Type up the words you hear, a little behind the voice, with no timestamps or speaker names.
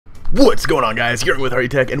What's going on, guys? Here with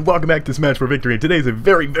Tech, and welcome back to Smash for Victory. And today is a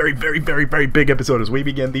very big episode as we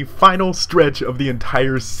begin the final stretch of the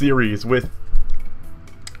entire series with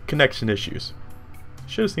connection issues.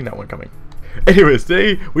 Should have seen that one coming. Anyways,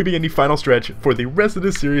 today we begin the final stretch for the rest of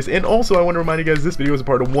this series, and also I want to remind you guys this video is a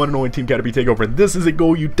part of one and only Team Caterpie Takeover, and this is a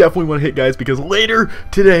goal you definitely want to hit, guys, because later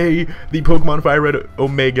today the Pokemon Fire Red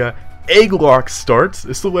Omega egg lock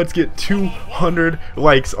starts. So let's get 200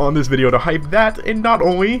 likes on this video to hype that, and not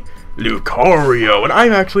only Lucario. And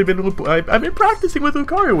I've been practicing with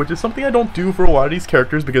Lucario, which is something I don't do for a lot of these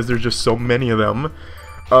characters because there's just so many of them.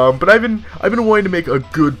 But I've been wanting to make a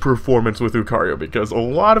good performance with Lucario because a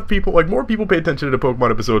lot of people, like more people, pay attention to the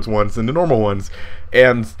Pokemon episodes once than the normal ones.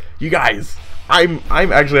 And you guys, I'm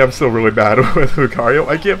still really bad with Lucario.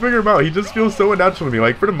 I can't figure him out. He just feels so unnatural to me.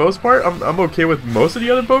 Like for the most part, I'm okay with most of the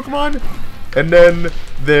other Pokemon. And then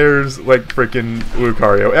there's like freaking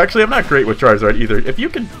Lucario. Actually, I'm not great with Charizard either. If you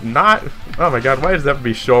can not, oh my god, why does that have to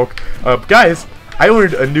be Shulk? Guys, I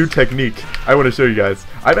learned a new technique I want to show you guys.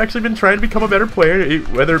 I've actually been trying to become a better player,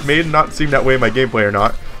 whether it may not seem that way in my gameplay or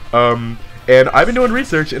not. And I've been doing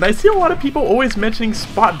research, and I see a lot of people always mentioning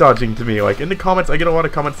spot dodging to me. Like in the comments, I get a lot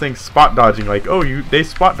of comments saying spot dodging, like, oh, they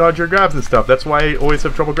spot dodge your grabs and stuff. That's why I always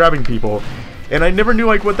have trouble grabbing people. And I never knew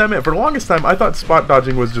like what that meant. For the longest time, I thought spot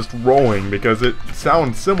dodging was just rolling because it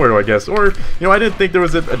sounds similar, I guess. Or, you know, I didn't think there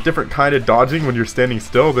was a different kind of dodging when you're standing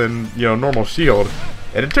still than, you know, normal shield.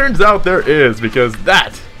 And it turns out there is, because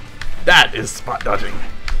that is spot dodging.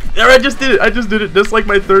 There, I just did it. This is like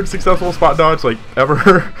my third successful spot dodge, like,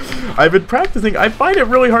 ever. I've been practicing. I find it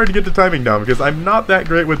really hard to get the timing down because I'm not that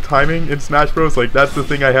great with timing in Smash Bros. Like, that's the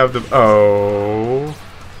thing I have to... Oh...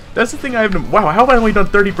 That's the thing I have to... Wow, how have I only done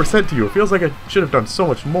 30% to you? It feels like I should have done so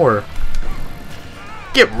much more.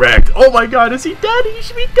 Get wrecked. Oh my god, is he dead? He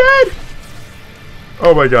should be dead.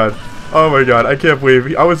 Oh my god. Oh my god, I can't believe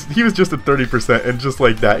he was just at 30%, and just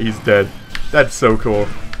like that, he's dead. That's so cool.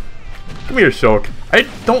 Come here, Shulk. I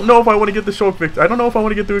don't know if I want to get the Shulk victory. I don't know if I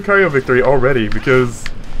want to get the Lucario victory already, because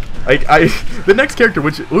the next character,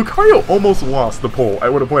 which Lucario almost lost the poll, I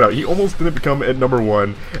want to point out. He almost didn't become at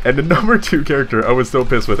 #1, and the #2 character I was so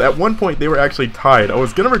pissed with. At one point, they were actually tied. I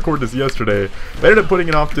was going to record this yesterday, but I ended up putting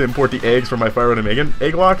it off to import the eggs from my Fire Red Omega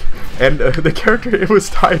egg lock, and the character it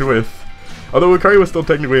was tied with, although Lucario was still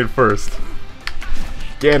technically in first,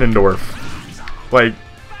 Ganondorf. Like,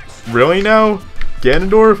 really now?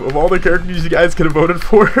 Ganondorf? Of all the characters you guys could have voted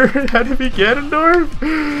for, it had to be Ganondorf?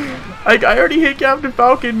 Like, I already hate Captain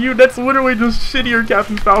Falcon. That's literally just shittier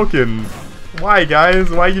Captain Falcon. Why,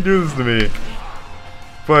 guys? Why you do this to me?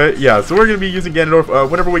 But, yeah, so we're going to be using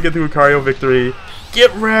Ganondorf whenever we get the Lucario victory.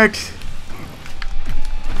 Get wrecked!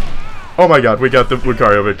 Oh my god, we got the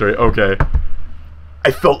Lucario victory. Okay.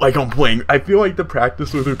 I felt like I'm playing. I feel like the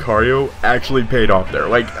practice with Lucario actually paid off there.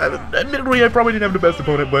 Like, admittedly, I probably didn't have the best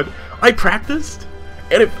opponent, but I practiced,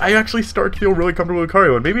 and I actually start to feel really comfortable with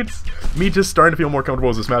Lucario. And maybe it's me just starting to feel more comfortable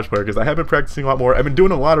as a Smash player, because I have been practicing a lot more. I've been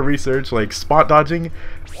doing a lot of research, like spot dodging.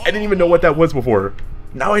 I didn't even know what that was before.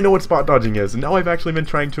 Now I know what spot dodging is, and now I've actually been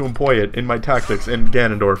trying to employ it in my tactics, and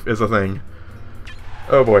Ganondorf is a thing.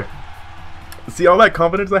 Oh boy. See all that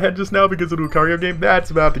confidence I had just now because of the Lucario game?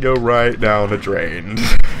 That's about to go right down the drain.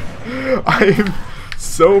 I'm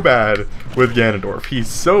so bad with Ganondorf. He's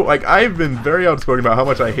so, like, I've been very outspoken about how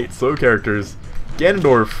much I hate slow characters.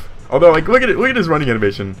 Ganondorf, although, like, look at his running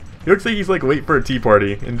animation. He looks like he's, like, late for a tea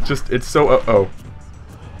party, and it's so, uh-oh.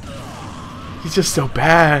 He's just so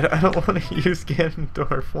bad. I don't want to use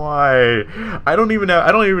Ganondorf. Why? I don't even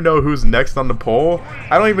know who's next on the poll.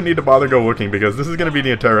 I don't even need to bother go looking because this is gonna be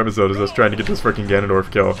the entire episode of us trying to get this freaking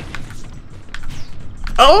Ganondorf kill.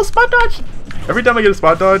 Oh, spot dodge! Every time I get a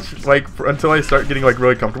spot dodge, like until I start getting like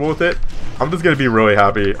really comfortable with it, I'm just gonna be really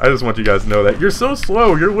happy. I just want you guys to know that you're so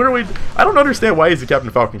slow. You're literally. I don't understand why he's a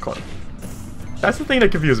Captain Falcon clone. That's the thing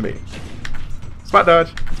that confused me. Spot dodge.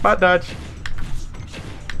 Spot dodge.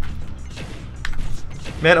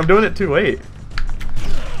 Man, I'm doing it too late.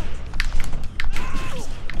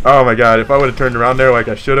 Oh my god, if I would have turned around there like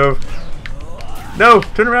I should have. No,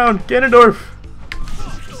 turn around, Ganondorf.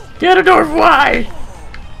 Ganondorf, why?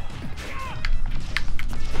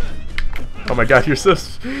 Oh my god, you're so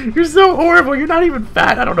horrible. You're not even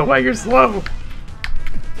fat. I don't know why you're slow.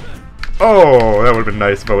 Oh, that would have been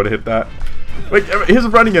nice if I would have hit that. Like, his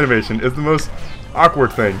running animation is the most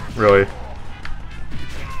awkward thing, really.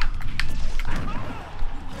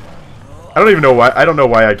 I don't even know why. I don't know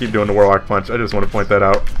why I keep doing the Warlock Punch. I just want to point that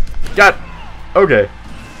out. God. Okay.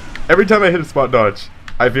 Every time I hit a spot dodge,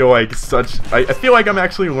 I feel like I feel like I'm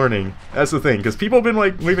actually learning. That's the thing, because people have been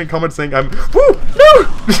like leaving comments saying I'm. Woo! No!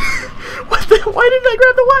 What the? Why didn't I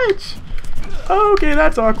grab the wedge? Okay,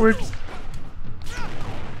 that's awkward.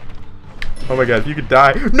 Oh my god, if you could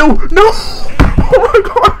die. No! No! Oh my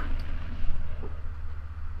god!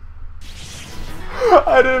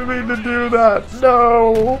 I didn't mean to do that.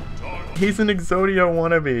 No! He's an Exodia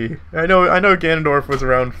wannabe. I know Ganondorf was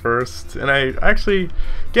around first, and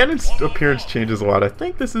Ganon's appearance changes a lot. I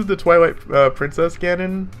think this is the Twilight Princess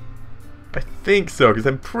Ganon. I think so, because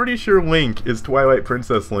I'm pretty sure Link is Twilight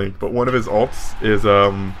Princess Link, but one of his alts is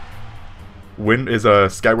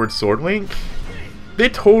Skyward Sword Link. They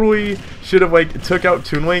totally should have like took out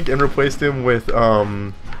Toon Link and replaced him with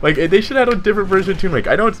like they should have had a different version of Toon Link.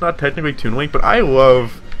 I know it's not technically Toon Link, but I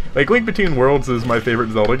love like Link Between Worlds is my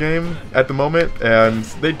favorite Zelda game at the moment, and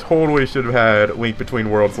they totally should have had Link Between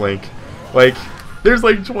Worlds Link. Like there's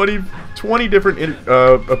like 20 different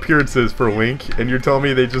appearances for Link, and you're telling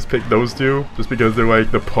me they just picked those two just because they're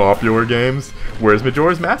like the popular games? Where's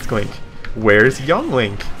Majora's Mask Link? Where's Young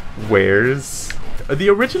Link? Where's the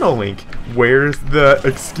original Link? Where's the,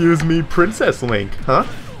 excuse me, Princess Link? Huh?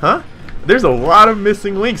 Huh? There's a lot of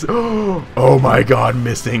missing links. Oh my god,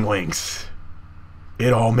 missing links.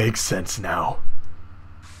 It all makes sense now.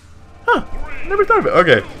 Huh. Never thought of it.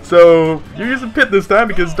 Okay, so you're using Pit this time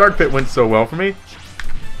because Dark Pit went so well for me.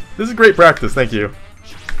 This is great practice, thank you.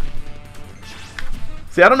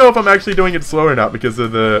 See, I don't know if I'm actually doing it slow or not because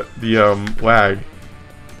of the lag.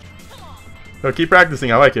 So keep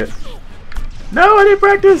practicing, I like it. No, I didn't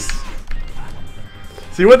practice!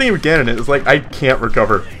 See, one thing with Ganon is, like, I can't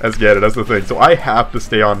recover as Ganon, that's the thing. So I have to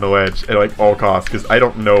stay on the ledge at, like, all costs, because I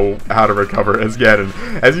don't know how to recover as Ganon.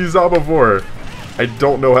 As you saw before, I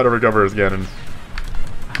don't know how to recover as Ganon.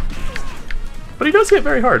 But he does hit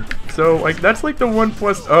very hard. So, like, that's, like, the one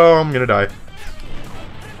plus... Oh, I'm gonna die.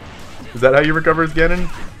 Is that how you recover as Ganon?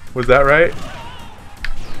 Was that right?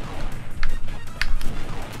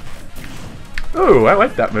 Oh, I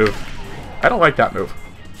like that move. I don't like that move.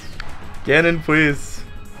 Ganon, please.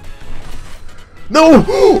 No!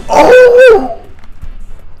 Oh!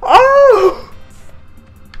 Oh!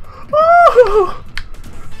 Oh!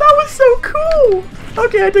 That was so cool!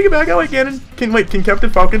 Okay, I take it back. I like Ganon. Can Captain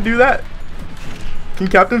Falcon do that? Can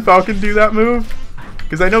Captain Falcon do that move?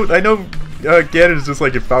 Because I know Ganon is just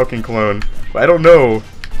like a Falcon clone. But I don't know.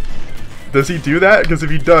 Does he do that? Because if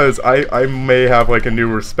he does, I may have like a new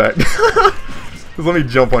respect. Just let me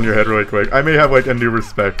jump on your head really quick. I may have like a new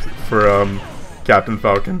respect for Captain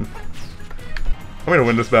Falcon. I'm gonna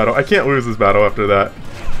win this battle. I can't lose this battle after that.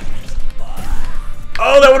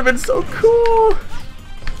 Oh, that would have been so cool!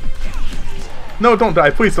 No, don't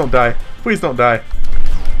die. Please don't die. Please don't die.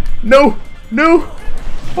 No! No!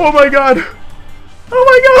 Oh my god! Oh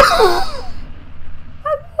my god!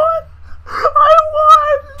 I won! I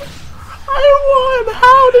won! I won!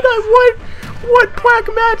 How did I win? What black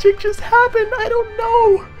magic just happened? I don't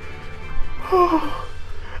know. Oh,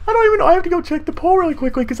 I don't even know. I have to go check the poll really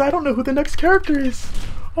quickly because I don't know who the next character is.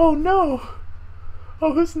 Oh no.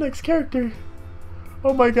 Oh, who's the next character?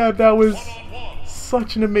 Oh my god, that was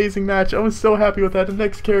such an amazing match. I was so happy with that. The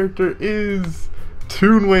next character is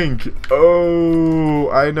Toon Link. Oh,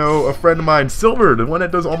 I know a friend of mine, Silver, the one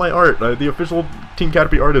that does all my art, the official Team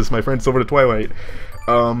Caterpie artist, my friend Silver the Twilight.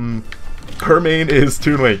 Her main is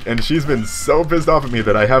Toon Link, and she's been so pissed off at me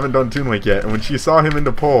that I haven't done Toon Link yet, and when she saw him in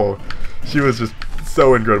the poll, she was just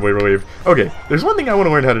so incredibly relieved. Okay, there's one thing I want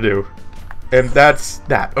to learn how to do, and that's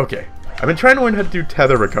that. Okay, I've been trying to learn how to do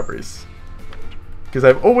tether recoveries, because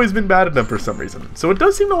I've always been bad at them for some reason. So it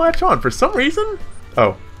does seem to latch on. For some reason?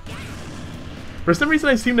 Oh. For some reason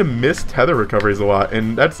I seem to miss tether recoveries a lot,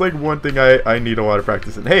 and that's like one thing I need a lot of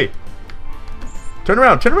practice in. Hey! Turn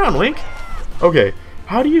around, Link! Okay.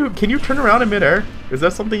 How do you... Can you turn around in midair? Is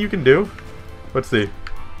that something you can do? Let's see.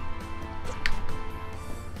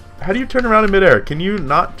 How do you turn around in midair? Can you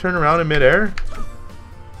not turn around in midair?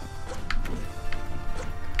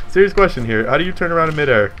 Serious question here. How do you turn around in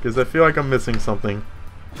midair? Because I feel like I'm missing something.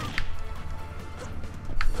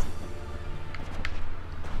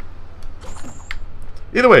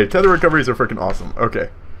 Either way, tether recoveries are freaking awesome. Okay.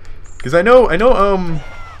 Because I know,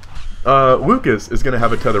 Lucas is gonna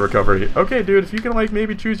have a tether recovery. Okay, dude, if you can like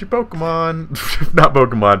maybe choose your Pokemon, not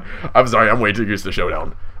Pokemon. I'm sorry, I'm way too used to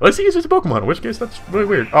Showdown. Unless he uses a Pokemon, in which case that's really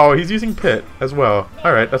weird. Oh, he's using Pit as well.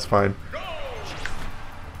 All right, that's fine.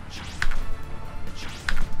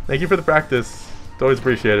 Thank you for the practice. It's always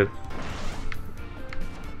appreciated.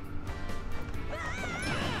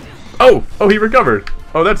 Oh, he recovered.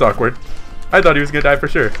 Oh, that's awkward. I thought he was gonna die for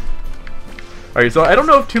sure. Alright, so I don't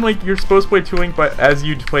know if Toon Link, you're supposed to play Toon Link but as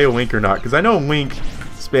you play a Link or not, because I know Link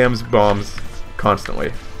spams bombs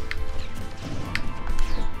constantly.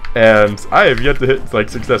 And I have yet to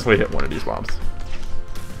successfully hit one of these bombs.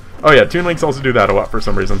 Oh yeah, Toon Links also do that a lot for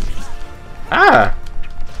some reason. Ah!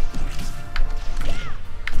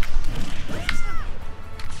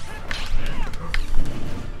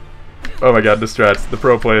 Oh my god, the strats, the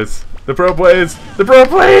pro plays, the pro plays, the pro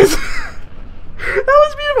plays! That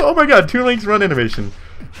was beautiful! Oh my god, Toon Link's run animation.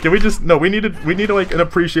 Can we just, no, we need like an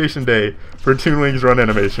appreciation day for Toon Link's run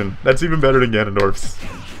animation. That's even better than Ganondorf's.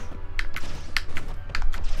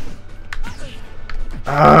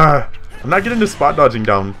 Ah! I'm not getting the spot dodging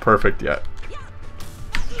down perfect yet.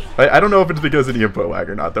 I don't know if it's because of the input lag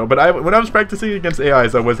or not though, but when I was practicing against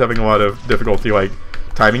AIs, I was having a lot of difficulty like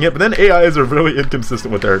timing it, but then AIs are really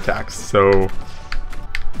inconsistent with their attacks, so...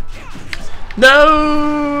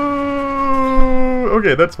 No!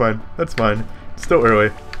 Okay, that's fine. That's fine. Still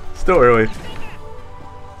early. Still early.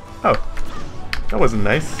 Oh. That wasn't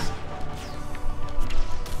nice.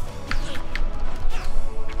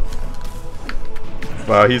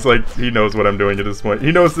 Wow, he's like, he knows what I'm doing at this point.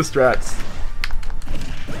 He knows the strats.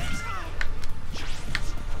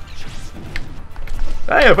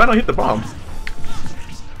 Hey, I finally hit the bomb.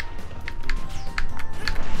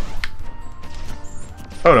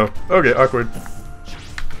 Oh no. Okay, awkward.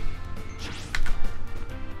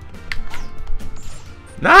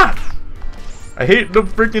 Nah! I hate the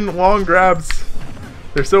freaking long grabs.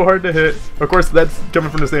 They're so hard to hit. Of course, that's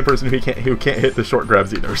coming from the same person who can't hit the short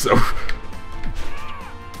grabs either, so...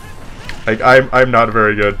 Like, I'm not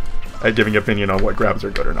very good at giving opinion on what grabs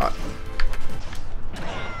are good or not.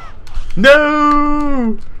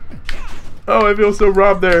 No! Oh, I feel so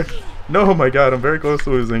robbed there. No, oh my god, I'm very close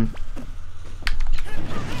to losing.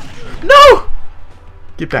 No!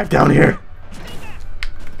 Get back down here.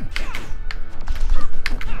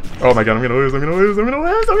 Oh my god, I'm gonna lose, I'm gonna lose, I'm gonna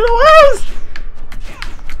lose, I'm gonna lose!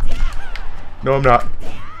 No, I'm not.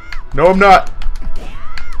 No, I'm not.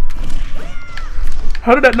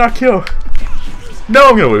 How did that not kill? No,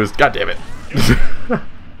 I'm gonna lose. God damn it.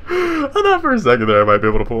 I thought for a second there I might be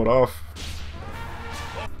able to pull it off.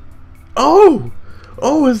 Oh!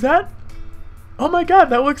 Oh, is that? Oh my god,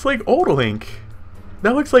 that looks like old Link.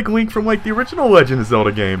 That looks like Link from like the original Legend of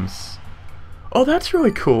Zelda games. Oh, that's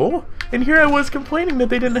really cool. And here I was complaining that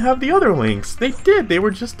they didn't have the other Links. They did. They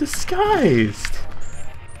were just disguised.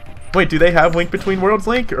 Wait, do they have Link Between Worlds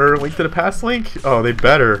Link? Or Link to the Past Link? Oh, they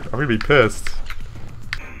better. I'm gonna be pissed.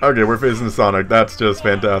 Okay, we're facing Sonic. That's just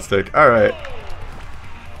fantastic. Alright.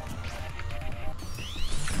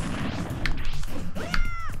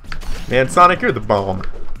 Man, Sonic, you're the bomb.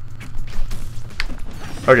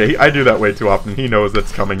 Okay, I do that way too often. He knows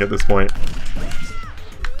that's coming at this point.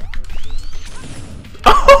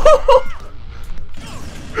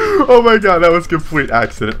 Oh my god, that was complete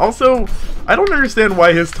accident. Also, I don't understand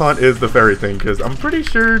why his taunt is the fairy thing, because I'm pretty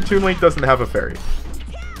sure Toon Link doesn't have a fairy.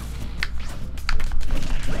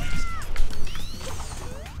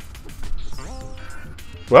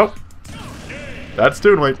 Well, that's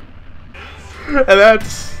Toon Link. And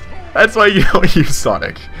that's why you don't use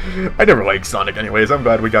Sonic. I never liked Sonic anyways. I'm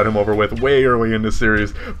glad we got him over with way early in this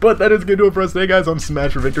series. But that is going to do it for us today, guys, on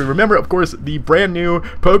Smash for Victory. Remember, of course, the brand new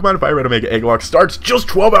Pokemon Fire Red Omega Egg Lock starts just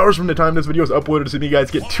 12 hours from the time this video is uploaded. So you guys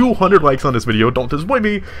get 200 likes on this video. Don't disappoint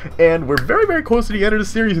me. And we're very, very close to the end of the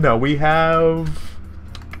series now. We have...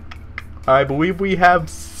 I believe we have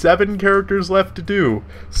 7 characters left to do.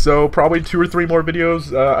 So probably 2 or 3 more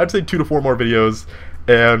videos. I'd say 2 to 4 more videos.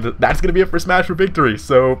 And that's going to be it for Smash for Victory.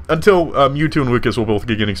 So, until Mewtwo and Lucas will both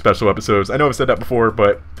be getting special episodes. I know I've said that before,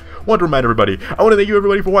 but I want to remind everybody. I want to thank you,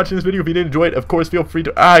 everybody, for watching this video. If you did enjoy it, of course, feel free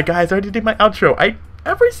to... guys, I already did my outro.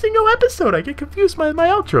 Every single episode, I get confused by my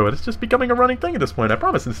outro. And it's just becoming a running thing at this point. I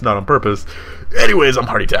promise it's not on purpose. Anyways, I'm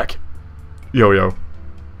HDPVR. Yo.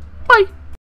 Bye.